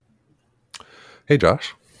Hey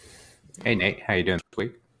Josh, Hey Nate, how you doing this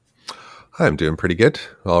week? I'm doing pretty good.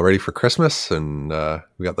 All ready for Christmas, and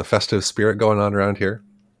we got the festive spirit going on around here.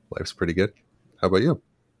 Life's pretty good. How about you?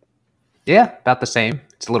 Yeah, about the same.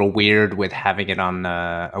 It's a little weird with having it on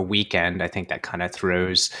a weekend. I think that kind of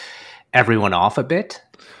throws everyone off a bit.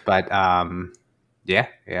 But yeah,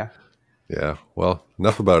 Yeah. Well,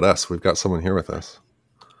 enough about us. We've got someone here with us.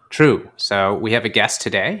 true. So we have a guest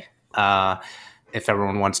today. Uh, if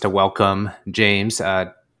everyone wants to welcome James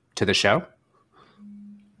to the show.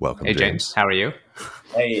 Welcome, Hey James, James. how are you?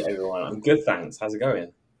 Hey everyone, I'm good, thanks. How's it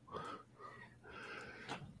going?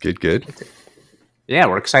 Good. Good. Yeah,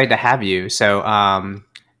 we're excited to have you. So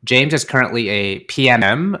James is currently a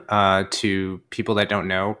PMM to people that don't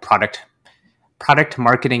know, product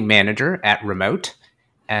marketing manager at Remote.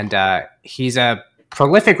 And he's a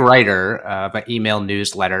prolific writer of an email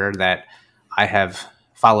newsletter that I have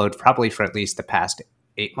followed probably for at least the past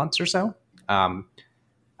 8 months or so. Um,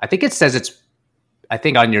 I think it says I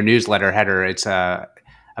think on your newsletter header, it's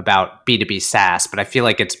about B2B SaaS, but I feel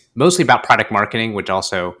like it's mostly about product marketing, which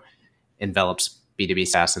also envelops B2B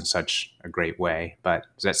SaaS in such a great way. But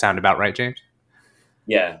does that sound about right, James?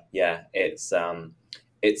 Yeah. It's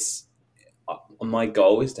my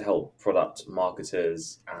goal is to help product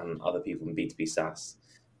marketers and other people in B2B SaaS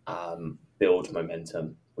build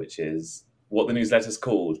momentum, which is what the newsletter is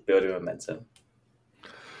called, building momentum.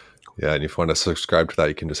 Yeah, and if you want to subscribe to that,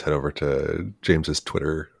 you can just head over to James's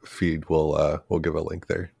Twitter feed. We'll give a link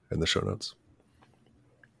there in the show notes.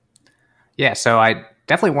 Yeah, so I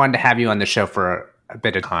definitely wanted to have you on the show for a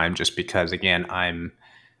bit of time, just because again, I'm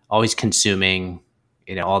always consuming,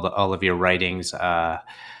 all of your writings.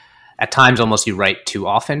 At times, almost you write too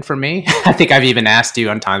often for me. I think I've even asked you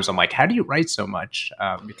on times. I'm like, how do you write so much?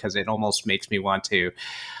 Because it almost makes me want to.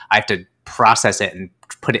 I have to process it and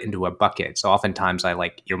put it into a bucket. So oftentimes I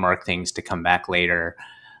like earmark things to come back later.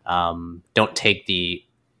 Don't take the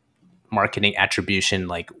marketing attribution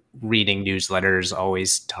like reading newsletters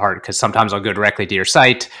always to heart, because sometimes I'll go directly to your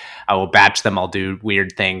site, I will batch them, I'll do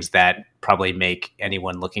weird things that probably make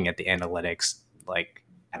anyone looking at the analytics like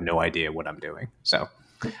have no idea what I'm doing. So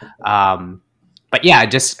um but yeah,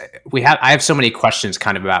 just I have so many questions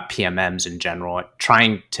kind of about PMMs in general,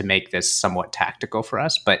 trying to make this somewhat tactical for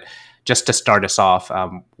us. But just to start us off,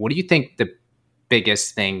 what do you think the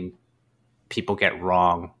biggest thing people get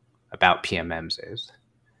wrong about PMMs is?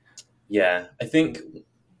 Yeah, I think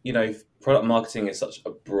product marketing is such a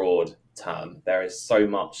broad term. There is so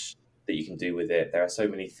much that you can do with it. There are so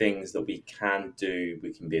many things that we can do,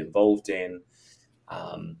 we can be involved in.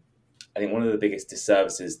 Um, I think one of the biggest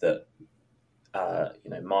disservices that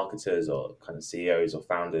marketers or kind of CEOs or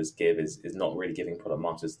founders give is not really giving product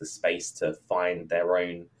marketers the space to find their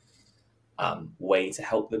own way to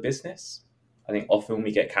help the business. I think often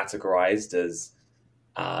we get categorized as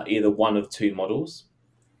either one of two models.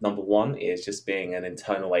 Number one is just being an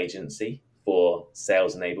internal agency for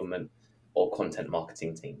sales enablement or content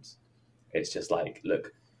marketing teams. It's just like,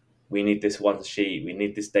 look, we need this one sheet, we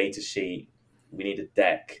need this data sheet, we need a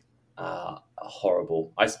deck.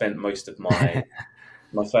 Horrible. I spent most of my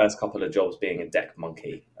first couple of jobs being a deck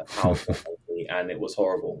monkey, a PowerPoint monkey, and it was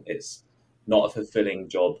horrible. It's not a fulfilling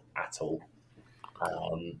job at all.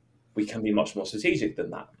 We can be much more strategic than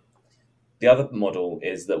that. The other model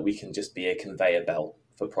is that we can just be a conveyor belt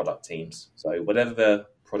for product teams. So whatever the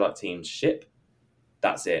product teams ship,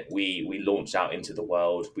 that's it. We launch out into the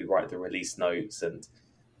world. We write the release notes and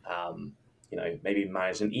maybe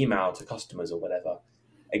manage an email to customers or whatever.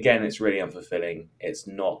 Again, it's really unfulfilling. It's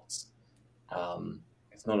not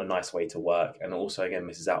a nice way to work, and also again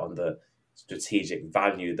misses out on the strategic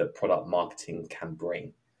value that product marketing can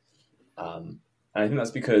bring. And I think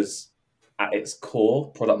that's because at its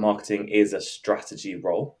core, product marketing is a strategy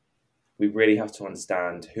role. We really have to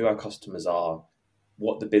understand who our customers are,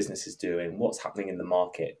 what the business is doing, what's happening in the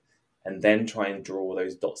market, and then try and draw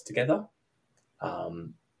those dots together.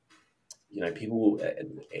 Um, people,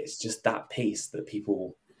 it's just that piece that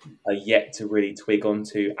people are yet to really twig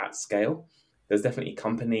onto at scale. There's definitely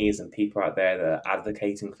companies and people out there that are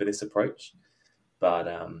advocating for this approach, but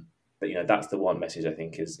that's the one message I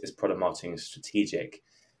think is product marketing is strategic.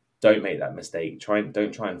 Don't make that mistake.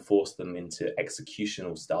 Don't try and force them into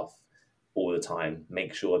executional stuff all the time.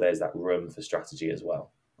 Make sure there's that room for strategy as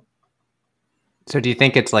well. So do you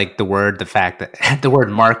think it's like the fact that the word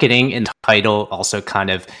marketing in the title also kind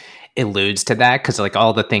of alludes to that? Because like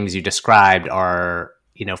all the things you described are,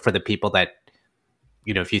 for the people that,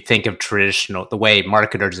 if you think of the way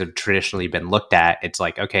marketers have traditionally been looked at, it's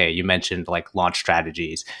like, okay, you mentioned like launch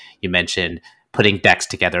strategies, you mentioned putting decks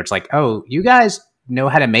together. It's like, oh, you guys know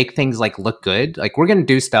how to make things like look good. Like we're going to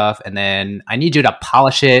do stuff and then I need you to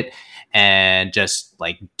polish it and just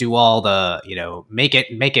like do all the, make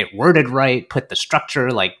it worded right, put the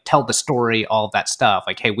structure, like tell the story, all of that stuff.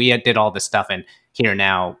 Like, hey, we did all this stuff and here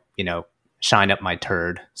now, shine up my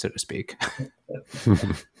turd, so to speak.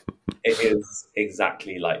 It is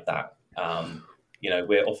exactly like that.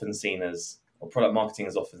 We're often seen as, or product marketing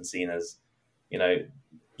is often seen as,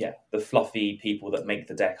 the fluffy people that make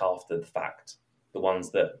the deck after the fact, the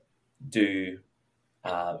ones that do,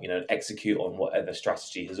 execute on whatever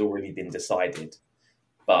strategy has already been decided.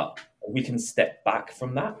 But we can step back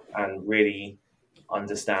from that and really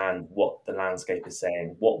understand what the landscape is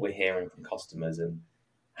saying, what we're hearing from customers, and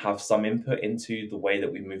have some input into the way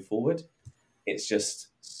that we move forward. It's just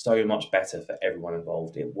so much better for everyone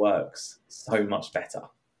involved. It works so much better.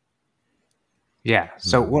 Yeah.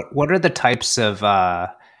 So what are the types of, I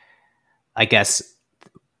guess,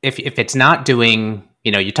 if it's not doing,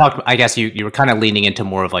 you talked, I guess you were kind of leaning into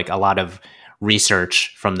more of like a lot of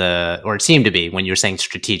research or it seemed to be when you were saying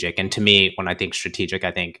strategic. And to me, when I think strategic, I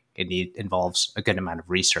think it involves a good amount of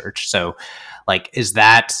research. So like, is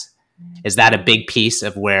that a big piece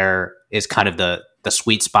of where is kind of the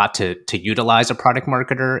sweet spot to utilize a product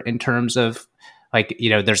marketer in terms of like,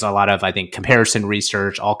 there's a lot of, I think, comparison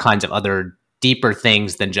research, all kinds of other deeper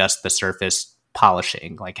things than just the surface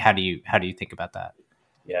polishing. Like, how do you think about that?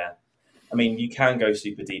 Yeah. I mean, you can go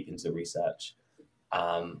super deep into research.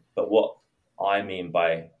 But what I mean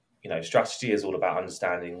by, strategy is all about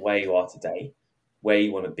understanding where you are today, where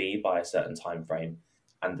you want to be by a certain time frame,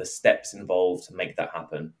 and the steps involved to make that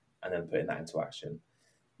happen, and then putting that into action.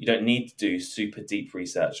 You don't need to do super deep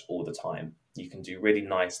research all the time. You can do really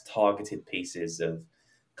nice targeted pieces of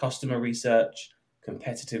customer research,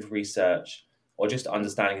 competitive research, or just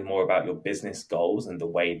understanding more about your business goals and the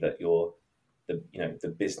way that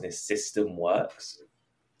the business system works.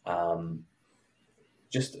 Some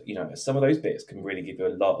of those bits can really give you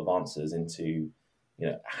a lot of answers into,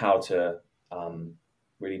 how to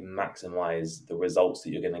really maximize the results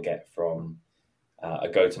that you're going to get from a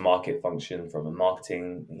go-to-market function, from a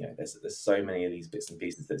marketing. There's so many of these bits and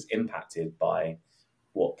pieces that's impacted by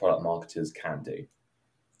what product marketers can do.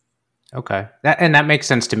 Okay. That makes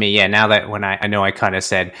sense to me. Yeah. Now that when I know I kind of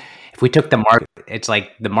said, if we took it's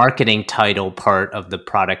like the marketing title part of the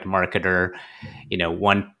product marketer,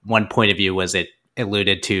 one point of view was it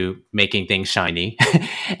alluded to making things shiny.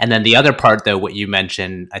 And then the other part though, what you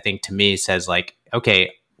mentioned, I think to me says like,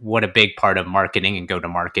 okay, what a big part of marketing and go to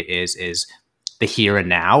market is the here and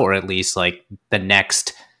now, or at least like the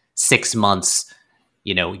next 6 months,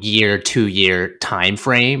 year, 2 year time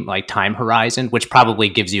frame, like time horizon, which probably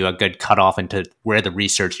gives you a good cutoff into where the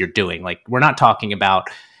research you're doing. Like we're not talking about,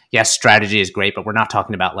 yes, strategy is great, but we're not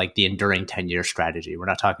talking about like the enduring 10-year strategy. We're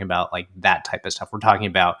not talking about like that type of stuff. We're talking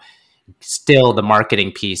about still the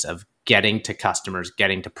marketing piece of getting to customers,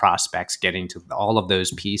 getting to prospects, getting to all of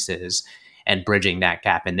those pieces and bridging that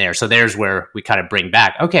gap in there. So there's where we kind of bring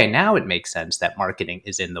back, okay, now it makes sense that marketing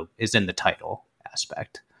is in the title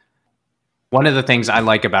aspect. One of the things I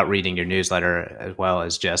like about reading your newsletter as well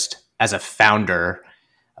is just as a founder,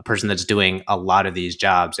 a person that's doing a lot of these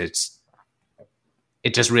jobs, it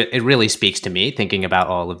really speaks to me thinking about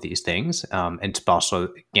all of these things. And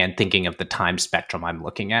also, again, thinking of the time spectrum I'm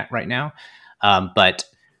looking at right now. But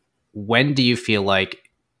when do you feel like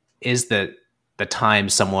is the time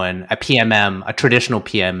someone, a PMM, a traditional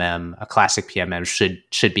PMM, a classic PMM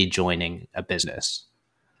should be joining a business?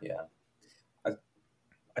 Yeah.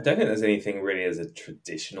 I don't think there's anything really as a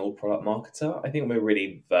traditional product marketer. I think we're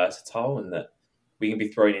really versatile in that we can be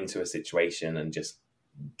thrown into a situation and just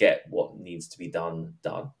get what needs to be done.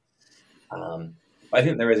 I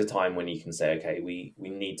think there is a time when you can say, okay, we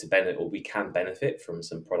need to benefit, or we can benefit from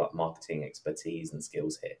some product marketing expertise and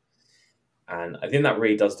skills here. And I think that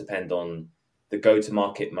really does depend on the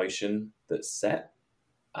go-to-market motion that's set,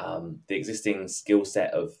 the existing skill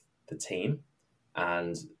set of the team,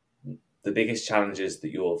 and the biggest challenges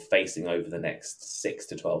that you're facing over the next 6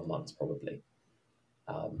 to 12 months, probably.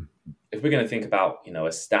 If we're going to think about,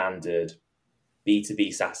 a standard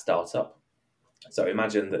B2B SaaS startup, so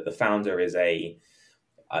imagine that the founder is a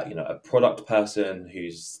product person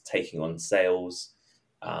who's taking on sales,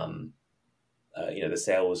 the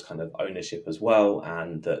sales kind of ownership as well,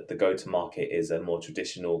 and the go-to-market is a more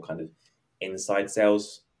traditional kind of inside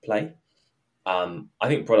sales play. I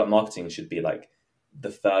think product marketing should be like the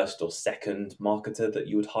first or second marketer that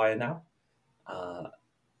you would hire now.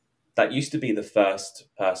 That used to be the first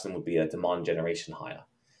person would be a demand generation hire.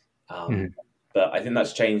 But I think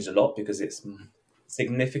that's changed a lot because it's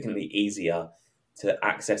significantly easier to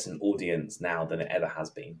access an audience now than it ever has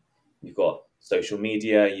been. You've got social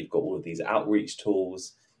media, you've got all of these outreach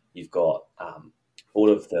tools, you've got all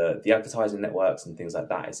of the advertising networks and things like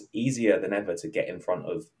that. It's easier than ever to get in front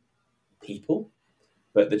of people.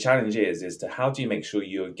 But the challenge is to how do you make sure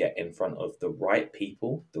you get in front of the right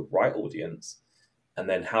people, the right audience, and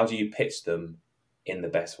then how do you pitch them in the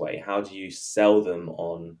best way? How do you sell them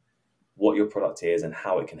on what your product is and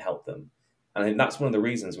how it can help them? And I think that's one of the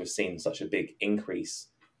reasons we've seen such a big increase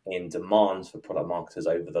in demand for product marketers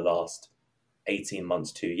over the last 18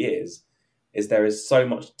 months, 2 years, is there is so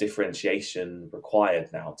much differentiation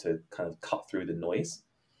required now to kind of cut through the noise.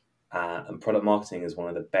 And product marketing is one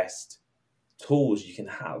of the best tools you can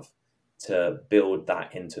have to build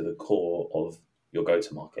that into the core of your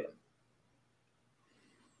go-to-market.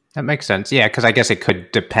 That makes sense. Yeah, because I guess it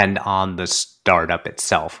could depend on the startup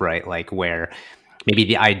itself, right? Like where maybe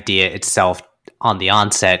the idea itself on the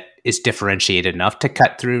onset is differentiated enough to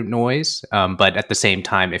cut through noise. But at the same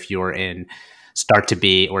time, if you're in start to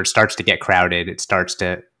be, or it starts to get crowded, it starts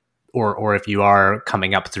to, or if you are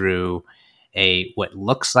coming up through what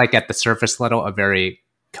looks like at the surface level, a very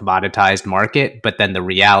commoditized market, but then the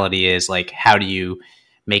reality is like, how do you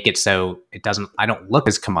make it so I don't look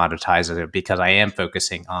as commoditized as it, because I am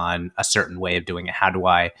focusing on a certain way of doing it. How do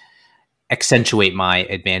I accentuate my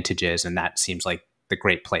advantages? And that seems like the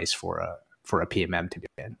great place for a PMM to be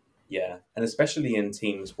in. Yeah. And especially in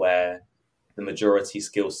teams where the majority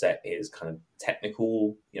skill set is kind of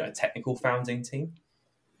technical, a technical founding team,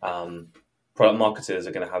 product marketers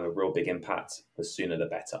are going to have a real big impact. The sooner the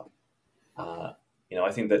better.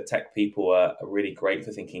 I think that tech people are really great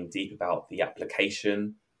for thinking deep about the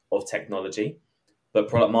application of technology, but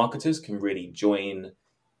product marketers can really join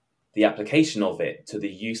the application of it to the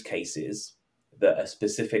use cases that a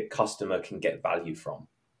specific customer can get value from.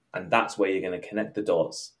 And that's where you're going to connect the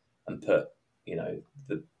dots and put,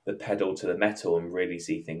 the pedal to the metal and really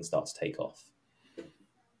see things start to take off.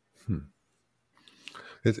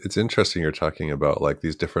 It's interesting you're talking about like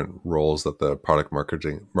these different roles that the product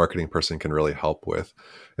marketing person can really help with.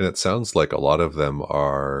 And it sounds like a lot of them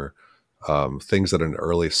are things that an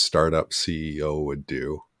early startup CEO would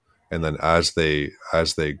do. And then as they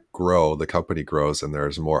grow, the company grows, and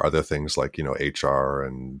there's more other things like, HR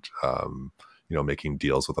and, making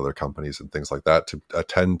deals with other companies and things like that to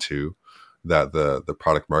attend to, that the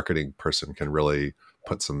product marketing person can really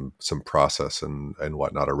put some process and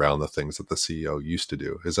whatnot around the things that the CEO used to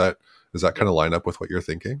do. Does that kind of line up with what you're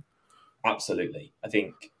thinking? Absolutely. I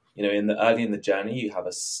think, early in the journey,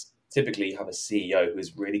 typically you have a CEO who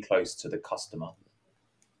is really close to the customer.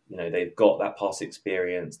 They've got that past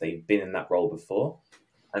experience. They've been in that role before.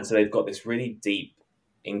 And so they've got this really deep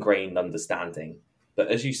ingrained understanding. But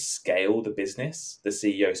as you scale the business, the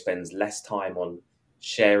CEO spends less time on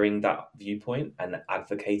sharing that viewpoint and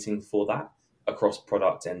advocating for that across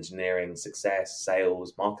product engineering, success,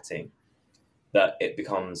 sales, marketing, that it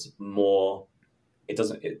becomes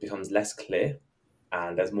less clear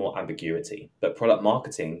and there's more ambiguity. But product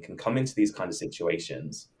marketing can come into these kind of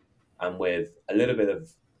situations and with a little bit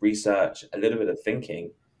of research, a little bit of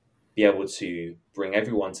thinking, be able to bring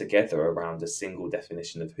everyone together around a single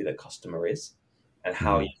definition of who their customer is and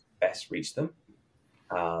how you best reach them,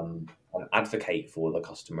 and advocate for the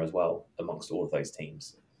customer as well amongst all of those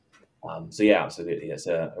teams. So yeah, absolutely. It's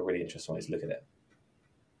a really interesting way to look at it.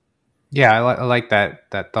 Yeah, I like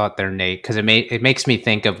that thought there, Nate, because it makes me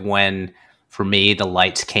think of when, for me, the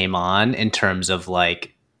lights came on in terms of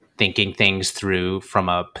like thinking things through from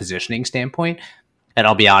a positioning standpoint. And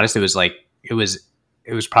I'll be honest, it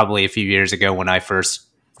was probably a few years ago when I first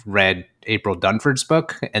read April Dunford's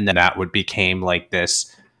book, and then that became like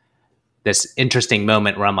this interesting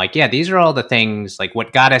moment where I'm like, yeah, these are all the things, like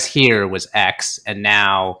what got us here was X, and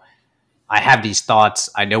now I have these thoughts,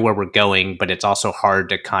 I know where we're going, but it's also hard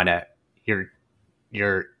to kind of,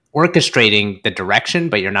 you're orchestrating the direction,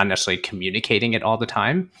 but you're not necessarily communicating it all the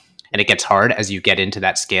time. And it gets hard as you get into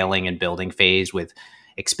that scaling and building phase with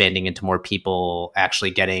expanding into more people,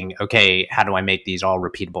 actually getting, okay, how do I make these all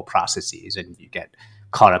repeatable processes? And you get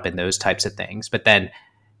caught up in those types of things. But then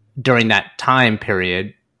during that time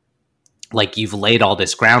period, like you've laid all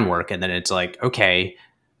this groundwork, and then it's like, okay,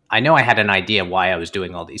 I know I had an idea why I was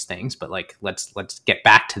doing all these things, but like, let's get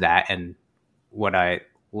back to that. And what I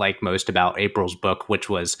like most about April's book, which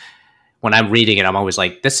was when I'm reading it, I'm always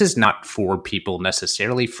like, this is not for people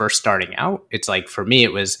necessarily first starting out. It's like, for me,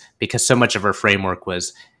 it was because so much of her framework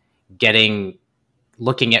was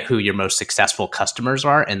looking at who your most successful customers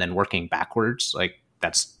are and then working backwards. Like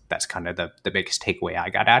that's kind of the biggest takeaway I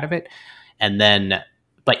got out of it. And then,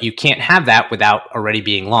 but you can't have that without already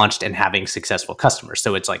being launched and having successful customers.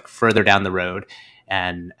 So it's like further down the road.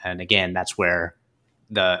 And again, that's where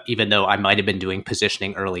even though I might have been doing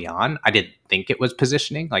positioning early on, I didn't think it was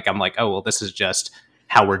positioning. Like, I'm like, oh, well, this is just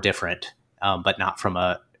how we're different, but not from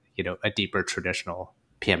a deeper traditional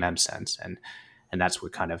PMM sense. And that's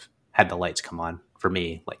what kind of had the lights come on for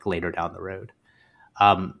me, like later down the road.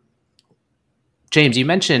 James, you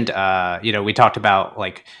mentioned, we talked about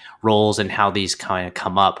like roles and how these kind of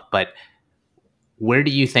come up, but where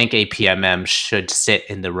do you think a PMM should sit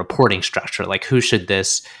in the reporting structure? Like, who should a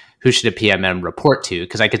PMM report to?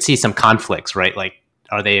 Because I could see some conflicts, right? Like,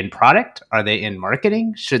 are they in product? Are they in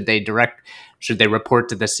marketing? Should they report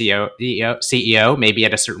to the CEO, maybe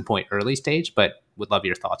at a certain point early stage? But would love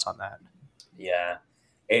your thoughts on that. Yeah,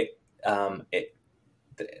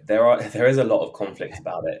 there is a lot of conflict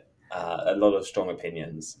about it, a lot of strong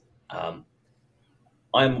opinions.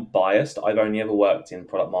 I'm biased. I've only ever worked in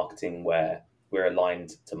product marketing where we're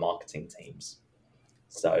aligned to marketing teams.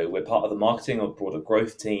 So we're part of the marketing or broader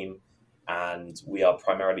growth team, and we are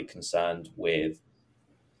primarily concerned with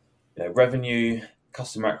revenue,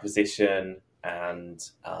 customer acquisition, and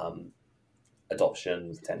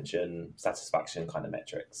adoption, retention, satisfaction kind of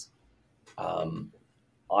metrics.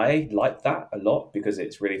 I like that a lot because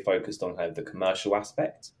it's really focused on kind of the commercial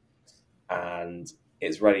aspect, and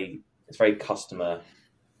it's very customer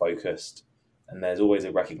focused, and there's always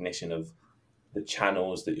a recognition of the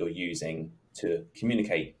channels that you're using to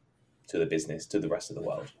communicate to the business, to the rest of the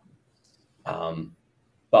world.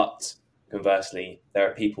 But conversely, there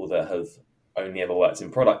are people that have only ever worked in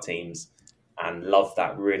product teams and love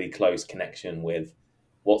that really close connection with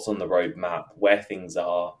what's on the roadmap, where things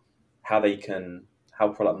are, how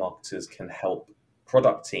product marketers can help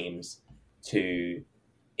product teams to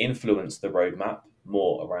influence the roadmap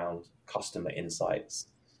more around customer insights,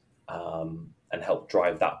 and help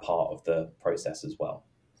drive that part of the process as well.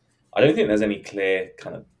 I don't think there's any clear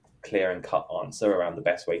and cut answer around the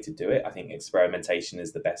best way to do it. I think experimentation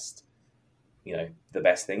is the best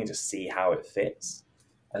thing, and just see how it fits.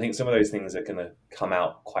 I think some of those things are going to come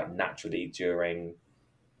out quite naturally during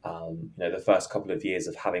the first couple of years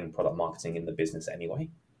of having product marketing in the business anyway.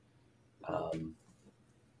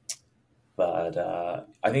 But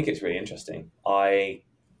I think it's really interesting. I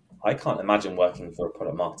can't imagine working for a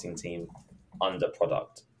product marketing team under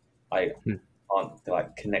product. I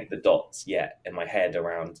can't connect the dots yet in my head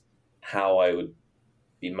around how I would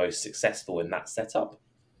be most successful in that setup.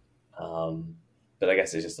 But I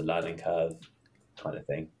guess it's just a learning curve kind of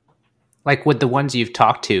thing. Like with the ones you've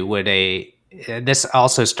talked to, this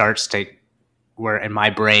also starts to where in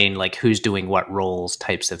my brain, like who's doing what roles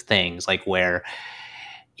types of things, like where,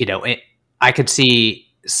 I could see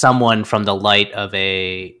someone from the light of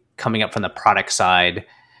coming up from the product side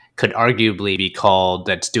could arguably be called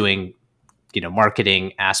that's doing,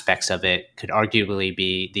 marketing aspects of it, could arguably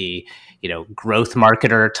be the, growth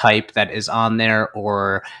marketer type that is on there,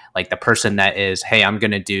 or like the person that is, hey, I'm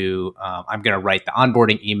going to write the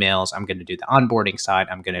onboarding emails. I'm going to do the onboarding side.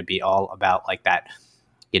 I'm going to be all about like that,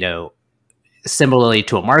 similarly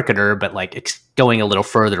to a marketer, but like going a little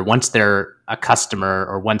further once they're a customer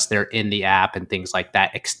or once they're in the app and things like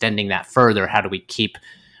that, extending that further. How do we keep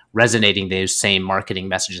resonating those same marketing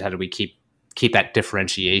messages? How do we keep that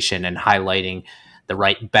differentiation and highlighting the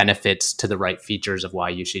right benefits to the right features of why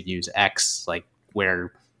you should use X, like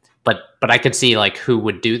where, but I could see like who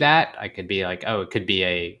would do that. I could be like, oh, it could be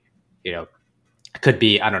I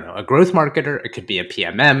don't know, a growth marketer. It could be a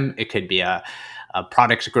PMM. It could be a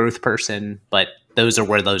product growth person, but those are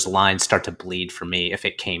where those lines start to bleed for me. If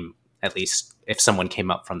someone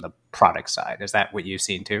came up from the product side, is that what you've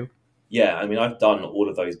seen too? Yeah. I mean, I've done all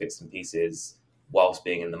of those bits and pieces whilst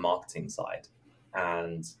being in the marketing side,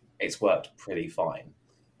 and it's worked pretty fine.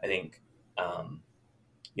 I think,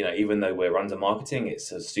 even though we're under marketing,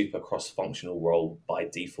 it's a super cross-functional role by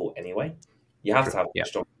default anyway. You have to have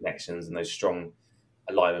strong connections and those strong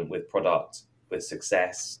alignment with product, with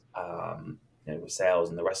success, with sales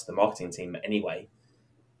and the rest of the marketing team anyway.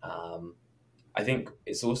 I think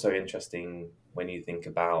it's also interesting when you think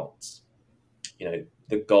about,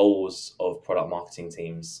 the goals of product marketing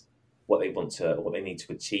teams, what they need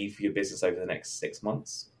to achieve for your business over the next 6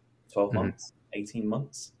 months, 12 months, 18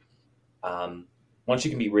 months. Once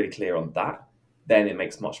you can be really clear on that, then it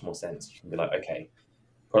makes much more sense. You can be like, okay,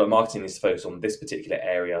 product marketing is focused on this particular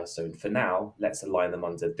area. So for now, let's align them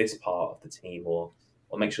under this part of the team, or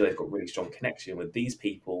make sure they've got really strong connection with these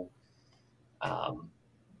people. But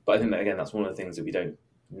I think that, again, that's one of the things that we don't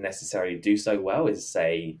necessarily do so well, is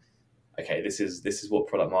say, okay, this is what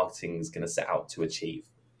product marketing is going to set out to achieve.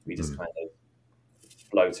 We just kind of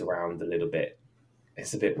float around a little bit.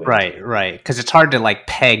 It's a bit weird. Right. Because it's hard to like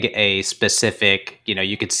peg a specific,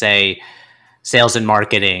 you could say sales and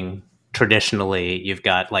marketing traditionally you've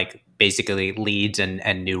got like basically leads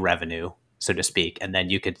and new revenue, so to speak. And then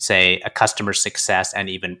you could say a customer success and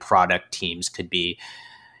even product teams could be,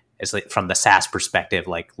 is like from the SaaS perspective,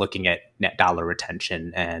 like looking at net dollar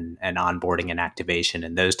retention and onboarding and activation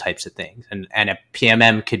and those types of things. And a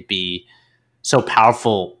PMM could be so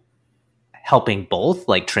powerful helping both,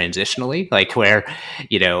 like transitionally, like where,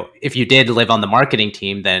 if you did live on the marketing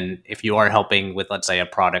team, then if you are helping with, let's say, a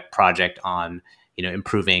product project on,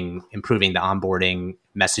 improving the onboarding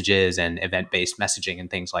messages and event-based messaging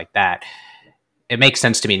and things like that, it makes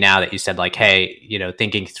sense to me now that you said like, hey,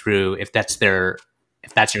 thinking through if that's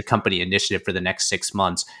your company initiative for the next 6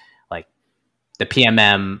 months, like the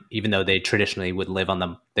PMM, even though they traditionally would live on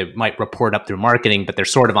them, they might report up through marketing, but they're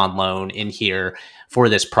sort of on loan in here for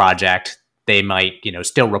this project. They might,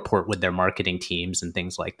 still report with their marketing teams and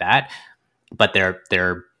things like that, but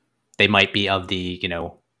they might be of the,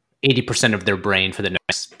 80% of their brain for the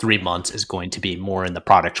next 3 months is going to be more in the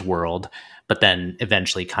product world, but then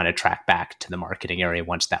eventually kind of track back to the marketing area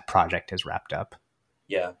once that project is wrapped up.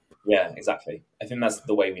 Yeah, exactly. I think that's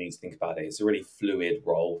the way we need to think about it. It's a really fluid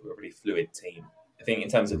role, a really fluid team. I think in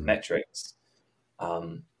terms of metrics,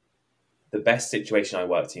 the best situation I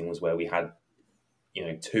worked in was where we had,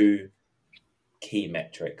 2 key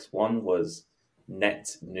metrics. One was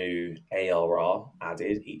net new ARR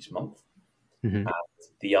added each month. Mm-hmm. And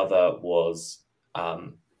the other was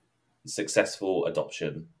successful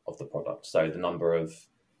adoption of the product. So the number of,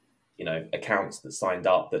 accounts that signed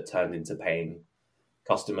up that turned into paying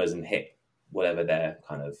customers and hit whatever their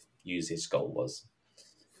kind of usage goal was.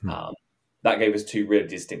 That gave us 2 really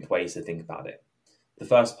distinct ways to think about it. The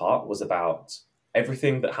first part was about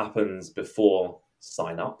everything that happens before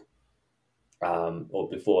sign up, or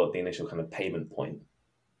before the initial kind of payment point.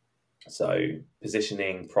 So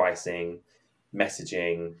positioning, pricing,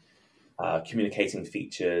 messaging, communicating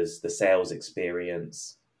features, the sales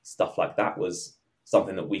experience, stuff like that was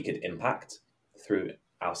something that we could impact through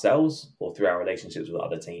ourselves or through our relationships with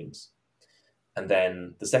other teams. And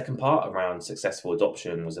then the second part around successful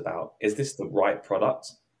adoption was about, is this the right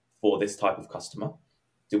product for this type of customer?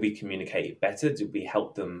 Did we communicate it better? Did we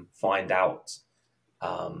help them find out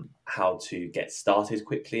how to get started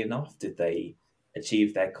quickly enough? Did they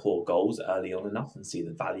achieve their core goals early on enough and see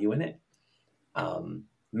the value in it?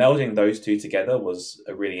 Melding those 2 together was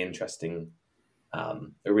a really interesting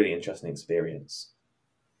experience.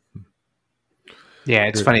 Yeah,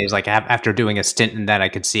 it's funny. It's like after doing a stint in that, I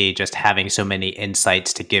could see just having so many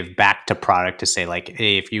insights to give back to product to say like,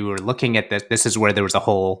 hey, if you were looking at this, this is where there was a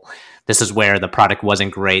hole. This is where the product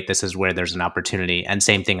wasn't great. This is where there's an opportunity. And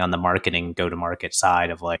same thing on the marketing go-to-market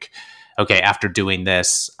side of like, okay, after doing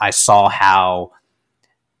this, I saw how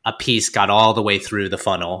a piece got all the way through the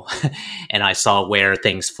funnel and I saw where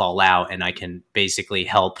things fall out, and I can basically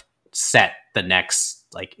help set the next,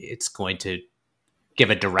 like it's going to give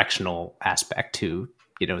a directional aspect to,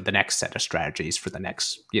 the next set of strategies for the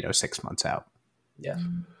next, 6 months out. Yeah.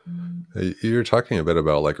 You're talking a bit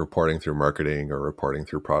about like reporting through marketing or reporting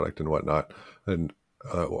through product and whatnot. And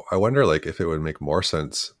I wonder like if it would make more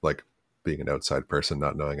sense, like being an outside person,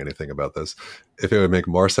 not knowing anything about this, if it would make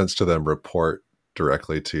more sense to them report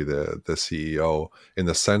directly to the CEO in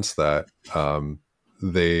the sense that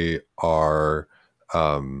they are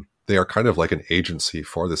kind of like an agency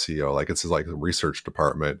for the CEO. Like it's like a research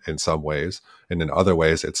department in some ways, and in other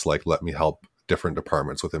ways it's like, let me help different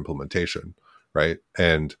departments with implementation, right?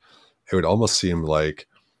 And it would almost seem like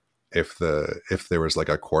if there was like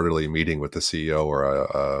a quarterly meeting with the CEO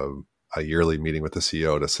or a yearly meeting with the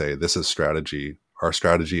CEO to say, this is our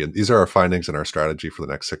strategy, and these are our findings and our strategy for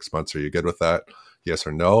the next 6 months. Are you good with that? Yes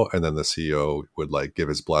or no? And then the CEO would like give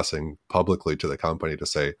his blessing publicly to the company to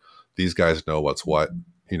say, these guys know what's what,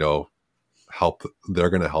 they're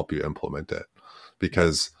going to help you implement it.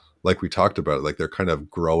 Because like we talked about, like they're kind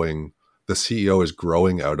of growing, the CEO is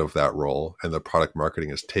growing out of that role and the product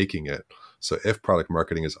marketing is taking it. So if product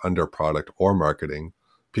marketing is under product or marketing,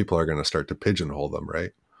 people are going to start to pigeonhole them,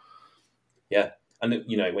 right? Yeah. And,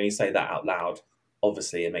 when you say that out loud,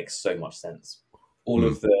 obviously it makes so much sense.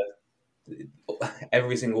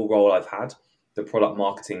 Every single role I've had, the product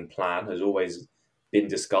marketing plan has always been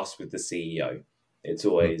discussed with the CEO. It's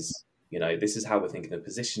always, this is how we're thinking of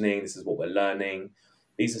positioning. This is what we're learning.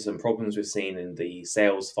 These are some problems we've seen in the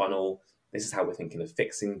sales funnel. This is how we're thinking of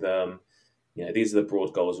fixing them. These are the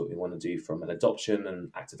broad goals that we want to do from an adoption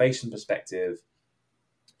and activation perspective.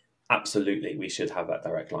 Absolutely, we should have that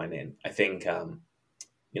direct line in. I think, the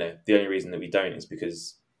only reason that we don't is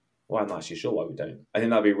because, well, I'm not actually sure why we don't. I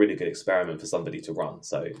think that'd be a really good experiment for somebody to run.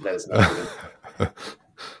 So let us know.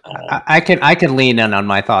 I could lean in on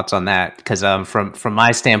my thoughts on that because from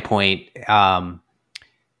my standpoint, I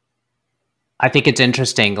think it's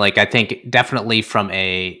interesting. Like I think definitely from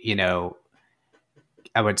a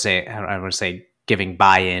I would say giving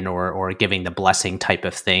buy-in or giving the blessing type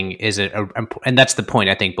of thing and that's the point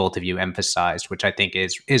I think both of you emphasized, which I think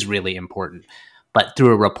is really important. But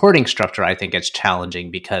through a reporting structure, I think it's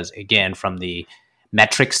challenging because again, from the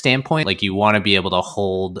metric standpoint, like you want to be able to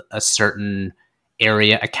hold a certain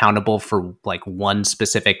area accountable for like one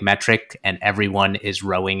specific metric and everyone is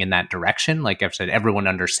rowing in that direction. Like I've said, everyone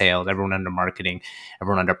under sales, everyone under marketing,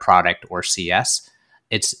 everyone under product or CS.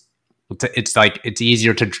 It's like it's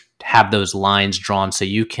easier to have those lines drawn so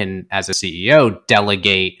you can, as a CEO,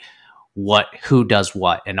 delegate who does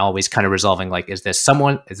what, and always kind of resolving like, is this so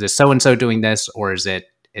and so doing this, or is it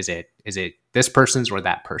this person's or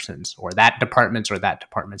that person's, or that department's or that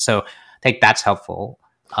department. So I think that's helpful.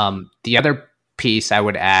 The other piece I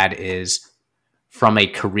would add is from a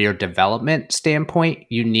career development standpoint,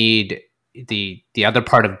 you need the other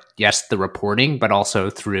part of, yes, the reporting, but also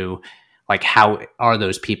through like how are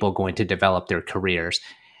those people going to develop their careers.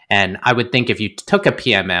 And I would think if you took a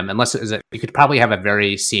PMM, unless you could probably have a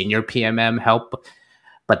very senior PMM help,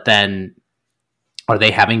 but then are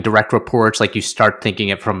they having direct reports? Like you start thinking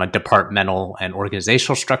it from a departmental and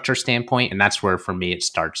organizational structure standpoint. And that's where, for me, it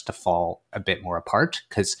starts to fall a bit more apart,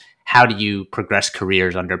 because how do you progress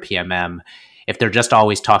careers under PMM? If they're just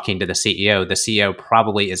always talking to the CEO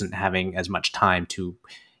probably isn't having as much time to,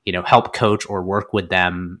 help coach or work with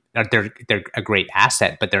them. They're a great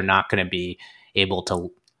asset, but they're not going to be able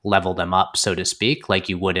to level them up, so to speak, like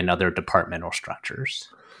you would in other departmental structures.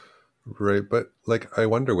 Right. But like, I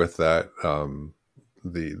wonder with that,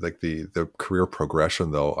 the career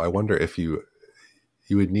progression though, I wonder if you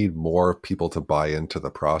would need more people to buy into the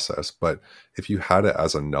process. But if you had it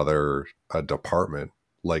as a department,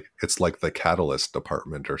 like it's like the catalyst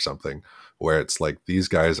department or something, where it's like these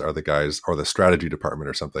guys are the guys, or the strategy department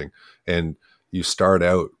or something, and you start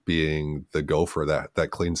out being the gopher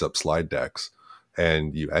that cleans up slide decks,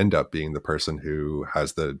 and you end up being the person who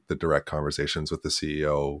has the direct conversations with the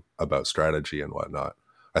CEO about strategy and whatnot.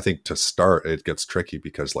 I think to start, it gets tricky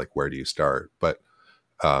because like, where do you start? But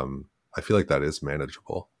I feel like that is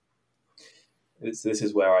manageable. This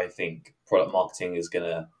is where I think product marketing is going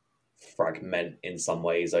to fragment in some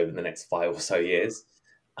ways over the next 5 or so years.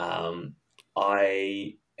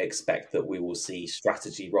 I expect that we will see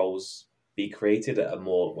strategy roles be created at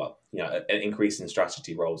an increase in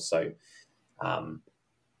strategy roles. So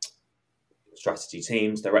strategy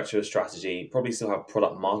teams, director of strategy, probably still have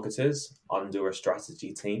product marketers under a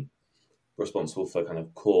strategy team responsible for kind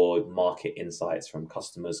of core market insights from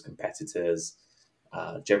customers, competitors,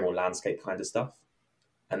 general landscape kind of stuff.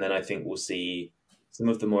 And then I think we'll see some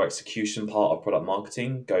of the more execution part of product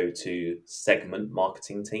marketing go to segment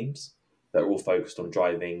marketing teams that are all focused on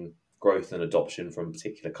driving growth and adoption from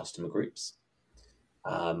particular customer groups.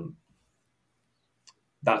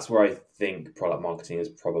 That's where I think product marketing is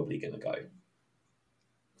probably going to go.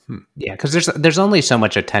 Yeah, because there's only so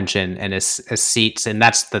much attention and as seats, and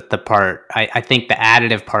that's the part. I think the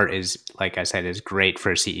additive part is, like I said, is great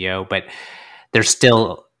for a CEO, but there's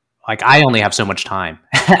still, like, I only have so much time,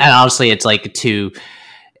 and honestly, it's like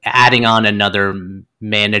adding on another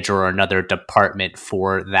manager or another department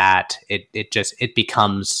for that, it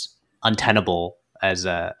becomes untenable as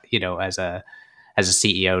a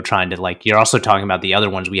CEO trying to, like, you're also talking about the other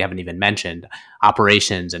ones we haven't even mentioned,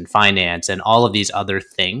 operations and finance and all of these other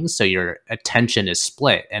things. So your attention is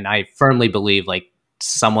split. And I firmly believe like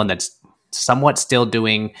someone that's somewhat still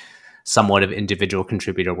doing somewhat of individual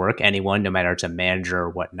contributor work, anyone, no matter it's a manager or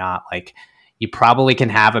whatnot, like you probably can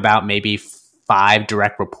have about maybe 5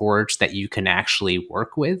 direct reports that you can actually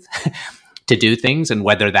work with to do things. And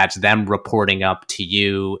whether that's them reporting up to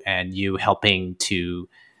you and you helping to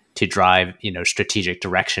drive, strategic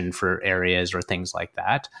direction for areas or things like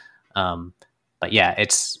that. But yeah,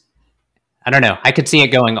 I don't know. I could see it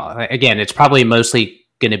going, again, it's probably mostly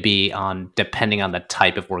going to be depending on the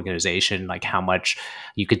type of organization, like how much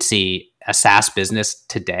you could see a SaaS business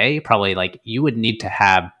today, probably like you would need to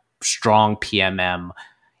have strong PMM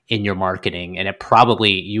in your marketing. And it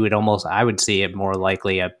probably, I would see it more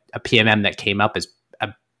likely a PMM that came up as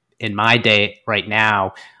in my day right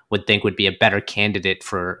now would be a better candidate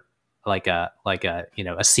for like a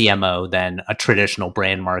CMO than a traditional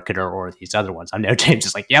brand marketer or these other ones. I know James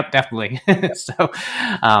is like, yep, definitely. So,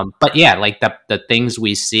 but yeah, like the things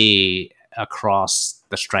we see across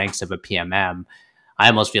the strengths of a PMM, I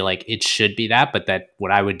almost feel like it should be that, but that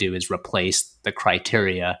what I would do is replace the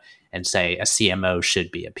criteria and say a CMO should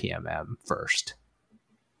be a PMM first.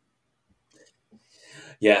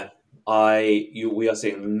 Yeah, we are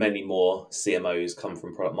seeing many more CMOs come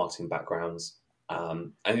from product marketing backgrounds. I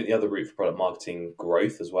think the other route for product marketing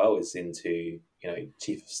growth as well is into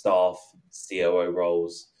chief of staff, COO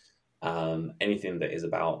roles, anything that is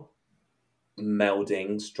about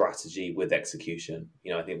melding strategy with execution.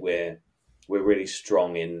 I think we're really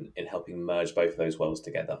strong in helping merge both of those worlds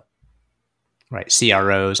together. Right,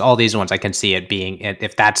 CROs, all these ones, I can see it being,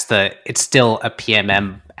 if it's still a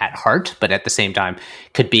PMM at heart, but at the same time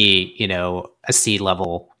could be, a C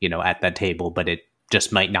level, at that table, but it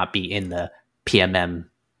just might not be in the PMM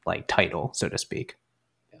like title, so to speak.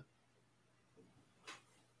 Yeah.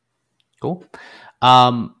 Cool.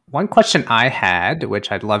 One question I had,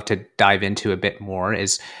 which I'd love to dive into a bit more,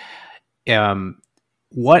 is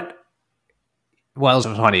what. Well, it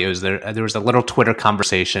was funny. There was a little Twitter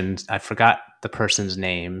conversation. I forgot the person's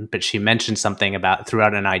name, but she mentioned something about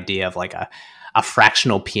throughout an idea of like a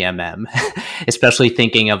fractional PMM, especially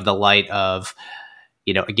thinking of the light of,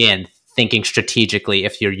 again, thinking strategically.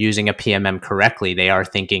 If you're using a PMM correctly, they are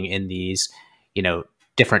thinking in these,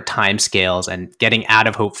 different time scales and getting out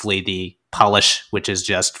of hopefully the polish, which is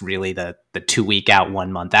just really the 2 week out,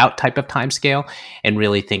 1 month out type of time scale, and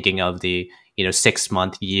really thinking of the 6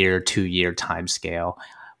 month, year, 2 year time scale.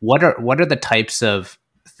 What are the types of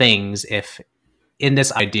things, if in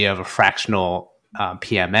this idea of a fractional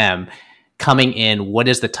PMM coming in, what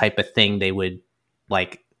is the type of thing they would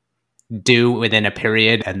like do within a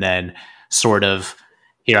period, and then sort of,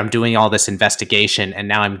 here, I'm doing all this investigation and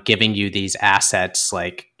now I'm giving you these assets,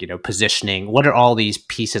 like, positioning. What are all these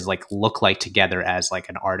pieces like look like together as like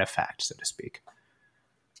an artifact, so to speak?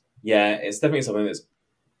 Yeah, it's definitely something that's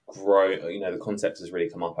grow. The concept has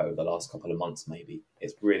really come up over the last couple of months. Maybe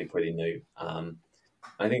it's really pretty new.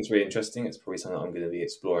 I think it's really interesting. It's probably something I'm going to be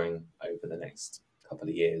exploring over the next couple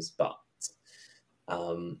of years. But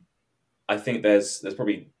I think there's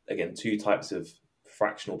probably, again, two types of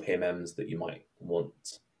fractional PMMs that you might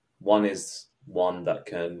want. One is one that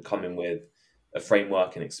can come in with a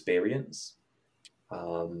framework and experience.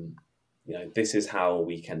 This is how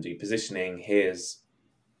we can do positioning. Here's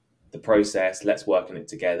the process. Let's work on it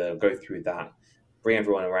together. Go through that. Bring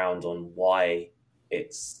everyone around on why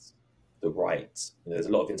it's the right. There's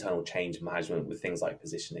a lot of internal change management with things like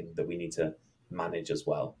positioning that we need to manage as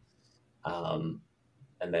well, and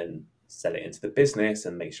then sell it into the business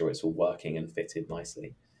and make sure it's all working and fitted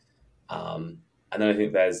nicely. And then I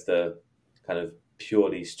think there's the kind of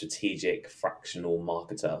purely strategic fractional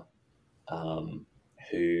marketer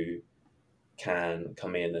who can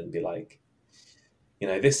come in and be like,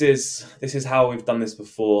 this is how we've done this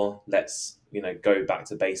before. Let's go back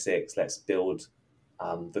to basics. Let's build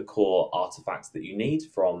the core artifacts that you need,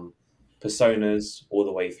 from personas all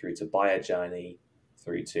the way through to buyer journey,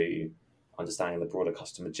 through to understanding the broader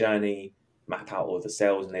customer journey, map out all the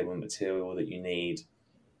sales enablement material that you need,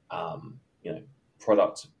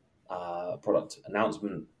 product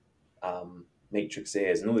announcement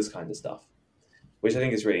matrices and all this kind of stuff, which I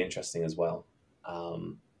think is really interesting as well.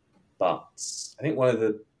 But I think one of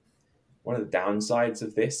the downsides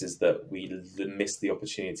of this is that we miss the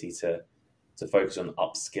opportunity to focus on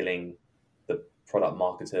upskilling the product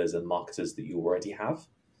marketers and marketers that you already have.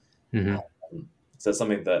 Mm-hmm. So it's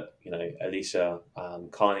something that Alicia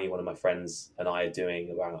Carney, one of my friends, and I are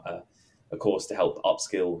doing about a course to help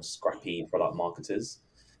upskill scrappy product marketers.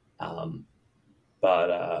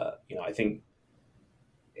 But I think,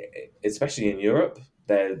 especially in Europe,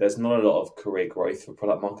 there's not a lot of career growth for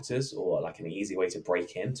product marketers, or like an easy way to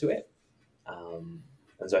break into it. And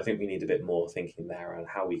so I think we need a bit more thinking there on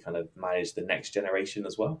how we kind of manage the next generation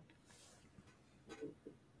as well.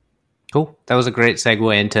 Cool. That was a great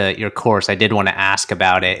segue into your course. I did want to ask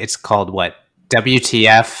about it. It's called what?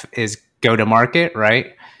 WTF is go to market,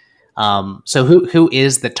 right? So who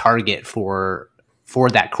is the target for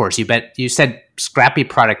that course? You said scrappy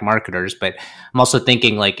product marketers, but I'm also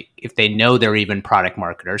thinking, like, if they know they're even product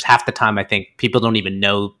marketers, half the time I think people don't even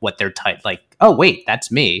know what they're like, oh wait,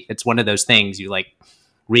 that's me. It's one of those things you like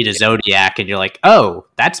read a Zodiac and you're like, oh,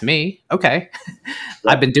 that's me. Okay.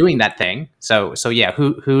 I've been doing that thing. So yeah,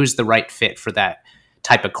 who's the right fit for that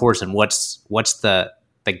type of course, and what's the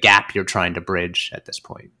gap you're trying to bridge at this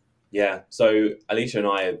point? Yeah. So Alicia and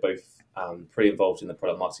I are both pretty involved in the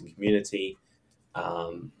product marketing community.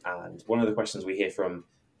 And one of the questions we hear from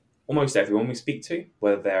almost everyone we speak to,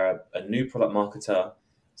 whether they're a new product marketer,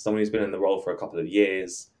 someone who's been in the role for a couple of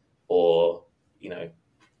years, or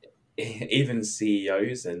even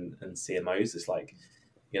CEOs and CMOs, it's like,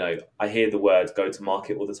 I hear the word go to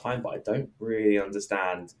market all the time, but I don't really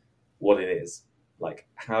understand what it is. Like,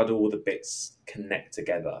 how do all the bits connect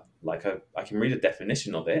together? Like, I can read a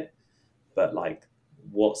definition of it, but like,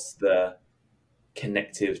 what's the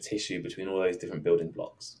connective tissue between all those different building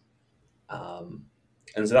blocks.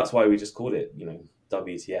 And so that's why we just called it,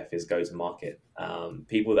 WTF is go to market.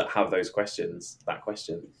 People that have those questions,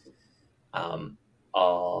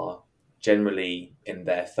 are generally in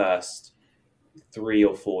their first 3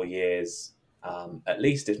 or 4 years, at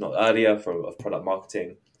least, if not earlier, of product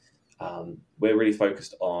marketing. We're really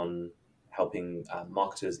focused on helping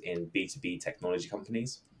marketers in B2B technology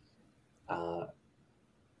companies.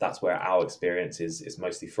 That's where our experience is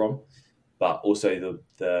mostly from, but also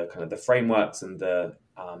the kind of the frameworks and the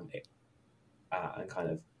and kind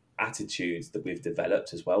of attitudes that we've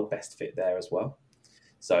developed as well best fit there as well.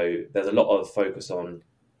 So there's a lot of focus on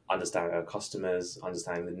understanding our customers,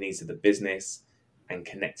 understanding the needs of the business, and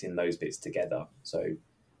connecting those bits together. So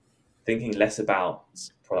thinking less about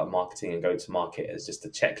product marketing and go to market as just a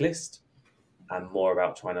checklist, and more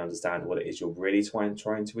about trying to understand what it is you're really trying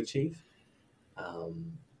to achieve.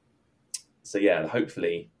 So yeah,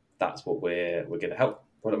 hopefully that's what we're going to help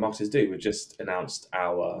product marketers do. We've just announced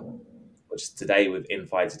today we've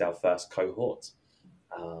invited our first cohort,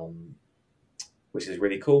 which is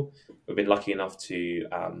really cool. We've been lucky enough to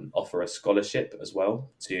offer a scholarship as well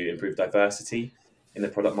to improve diversity in the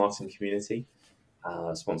product marketing community,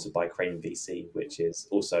 sponsored by Crane VC, which is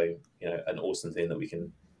also an awesome thing that we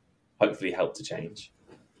can hopefully help to change.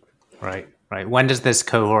 Right. When does this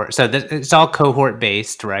cohort? So it's all cohort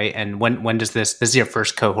based, right? And when does this is your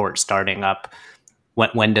first cohort starting up?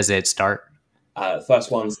 When does it start?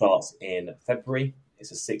 First one starts in February.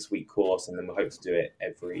 It's a 6-week course, and then we hope to do it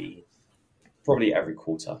probably every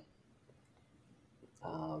quarter.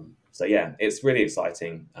 So yeah, it's really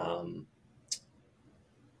exciting.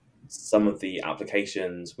 Some of the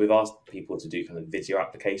applications, we've asked people to do kind of video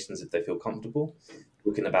applications if they feel comfortable,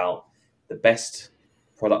 looking about the best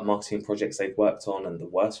product marketing projects they've worked on and the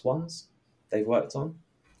worst ones they've worked on.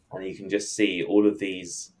 And you can just see all of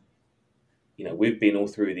these, we've been all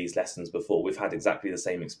through these lessons before. We've had exactly the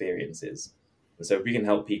same experiences. And so if we can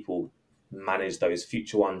help people manage those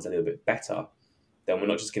future ones a little bit better, then we're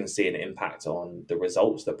not just going to see an impact on the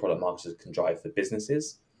results that product marketers can drive for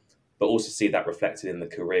businesses, but also see that reflected in the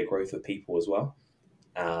career growth of people as well.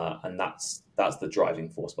 And that's the driving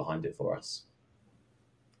force behind it for us.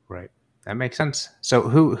 Right. That makes sense. So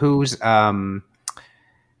who's, I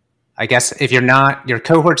guess if your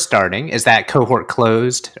cohort starting, is that cohort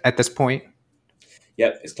closed at this point?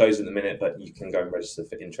 Yep, it's closed at the minute, but you can go and register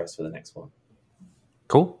for interest for the next one.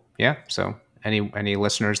 Cool. Yeah. So any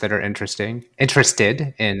listeners that are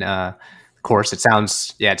interested in the course, it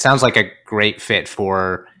sounds like a great fit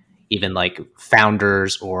for even like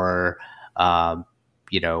founders or,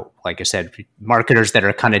 like I said, marketers that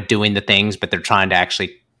are kind of doing the things, but they're trying to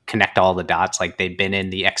actually connect all the dots. Like they've been in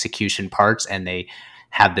the execution parts and they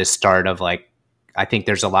have this start of like, I think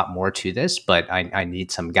there's a lot more to this, but I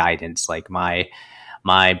need some guidance. Like my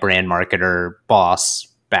brand marketer boss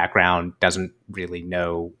background doesn't really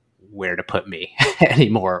know where to put me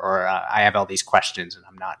anymore, or I have all these questions and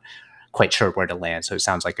I'm not quite sure where to land. So it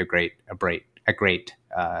sounds like a great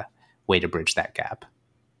way to bridge that gap.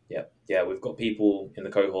 Yeah, we've got people in the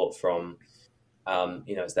cohort from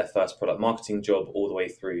it's their first product marketing job all the way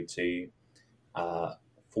through to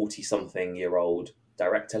 40-something-year-old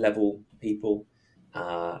director level people,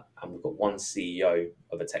 and we've got one CEO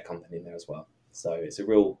of a tech company in there as well. So it's a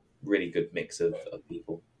really good mix of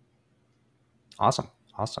people. Awesome,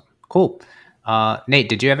 cool. Nate,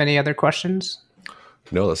 did you have any other questions?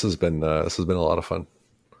 No, this has been a lot of fun.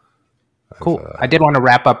 Cool. I did want to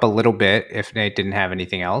wrap up a little bit if Nate didn't have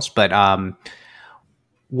anything else, but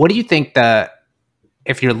what do you think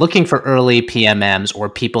if you're looking for early PMMs or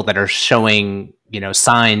people that are showing,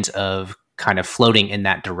 signs of kind of floating in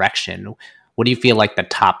that direction, what do you feel like the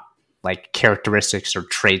top like characteristics or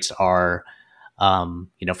traits are,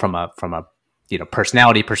 from a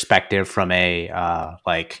personality perspective, from a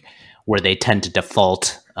like where they tend to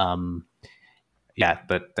default?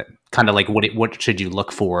 But kind of like what should you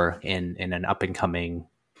look for in an up and coming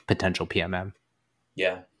potential PMM?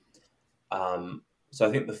 Yeah. So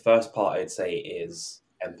I think the first part I'd say is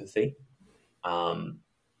empathy.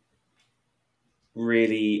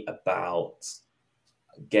 Really about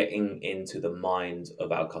getting into the mind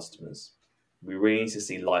of our customers. We really need to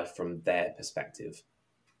see life from their perspective.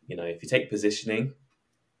 If you take positioning,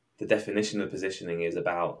 the definition of positioning is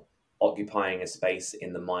about occupying a space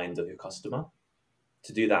in the mind of your customer.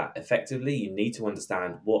 To do that effectively, you need to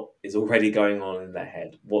understand what is already going on in their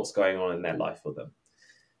head, what's going on in their life for them.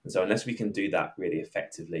 And so unless we can do that really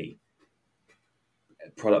effectively,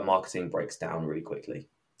 product marketing breaks down really quickly.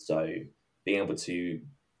 So being able to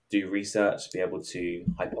do research, be able to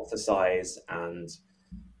hypothesize and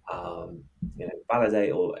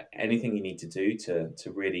validate, or anything you need to do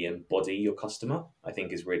to really embody your customer, I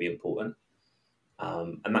think is really important.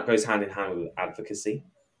 And that goes hand in hand with advocacy.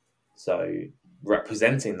 So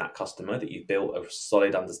representing that customer that you've built a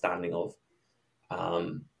solid understanding of,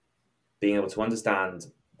 being able to understand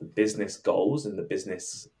the business goals and the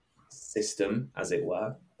business system, as it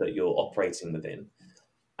were, that you're operating within,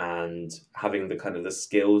 and having the kind of the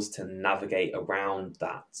skills to navigate around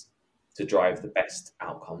that to drive the best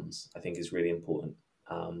outcomes, I think is really important.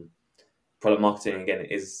 Product marketing, again,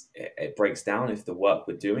 it breaks down if the work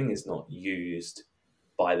we're doing is not used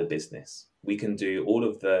by the business. We can do all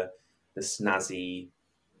of the snazzy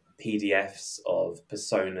PDFs of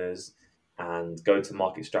personas and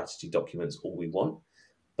go-to-market strategy documents all we want,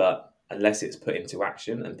 but unless it's put into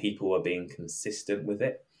action and people are being consistent with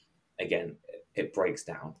it, again, it breaks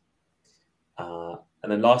down.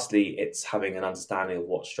 And then lastly, it's having an understanding of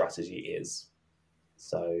what strategy is.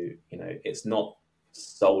 So, it's not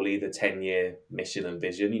solely the 10-year mission and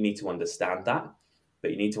vision. You need to understand that, but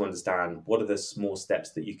you need to understand what are the small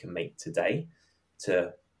steps that you can make today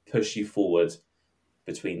to push you forward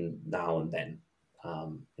between now and then.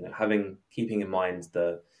 Keeping in mind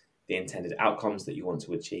the intended outcomes that you want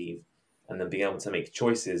to achieve, and then being able to make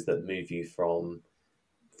choices that move you from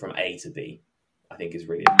A to B, I think is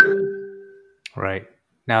really important. Right.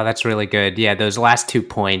 No, that's really good. Yeah, those last 2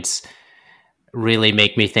 points really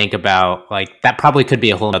make me think about, like, that probably could be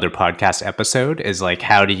a whole other podcast episode, is like,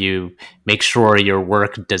 how do you make sure your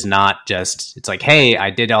work does not just, it's like, hey,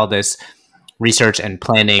 I did all this research and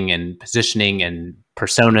planning and positioning and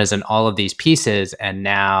personas and all of these pieces, and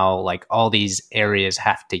now like all these areas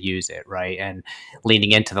have to use it, right? And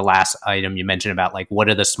leaning into the last item you mentioned about, like, what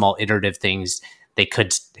are the small iterative things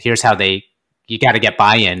here's how you got to get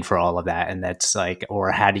buy-in for all of that. And that's like,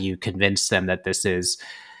 or how do you convince them that this is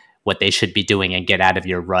what they should be doing, and get out of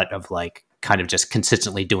your rut of like kind of just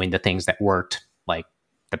consistently doing the things that worked like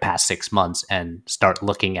the past 6 months, and start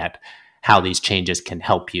looking at how these changes can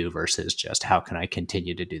help you versus just how can I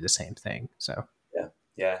continue to do the same thing. So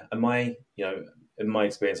yeah. And in my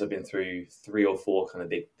experience, I've been through 3 or 4 kind of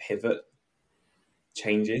big pivot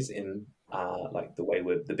changes in like the way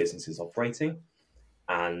the business is operating.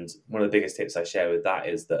 And one of the biggest tips I share with that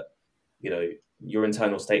is that, your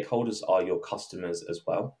internal stakeholders are your customers as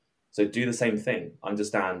well. So do the same thing.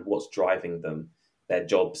 Understand what's driving them, their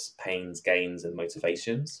jobs, pains, gains, and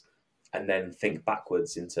motivations, and then think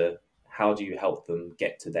backwards into how do you help them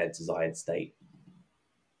get to their desired state.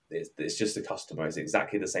 It's just a customer. It's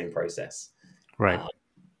exactly the same process, right?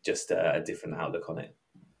 Just a different outlook on it.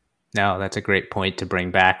 No, that's a great point to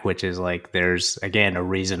bring back, which is like, there's, again, a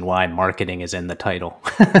reason why marketing is in the title.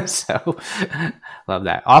 So love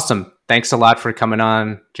that. Awesome. Thanks a lot for coming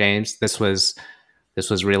on, James. This was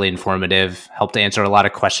really informative, helped to answer a lot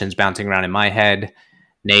of questions bouncing around in my head.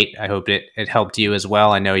 Nate, I hope it helped you as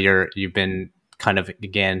well. I know you've been kind of,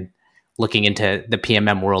 again, looking into the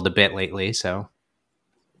PMM world a bit lately. So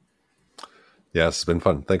yeah, it's been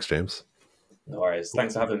fun. Thanks, James. No worries.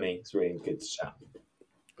 Thanks for having me. It's really good to chat.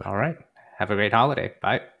 All right. Have a great holiday.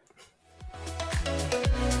 Bye.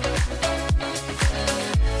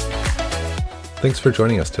 Thanks for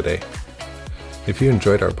joining us today. If you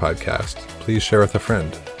enjoyed our podcast, please share with a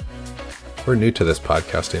friend. We're new to this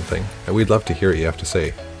podcasting thing, and we'd love to hear what you have to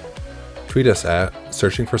say. Tweet us at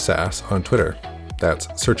Searching for SaaS on Twitter. That's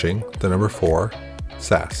searching, 4,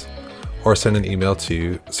 SaaS. Or send an email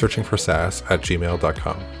to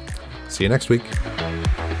searchingforsaas@gmail.com. See you next week.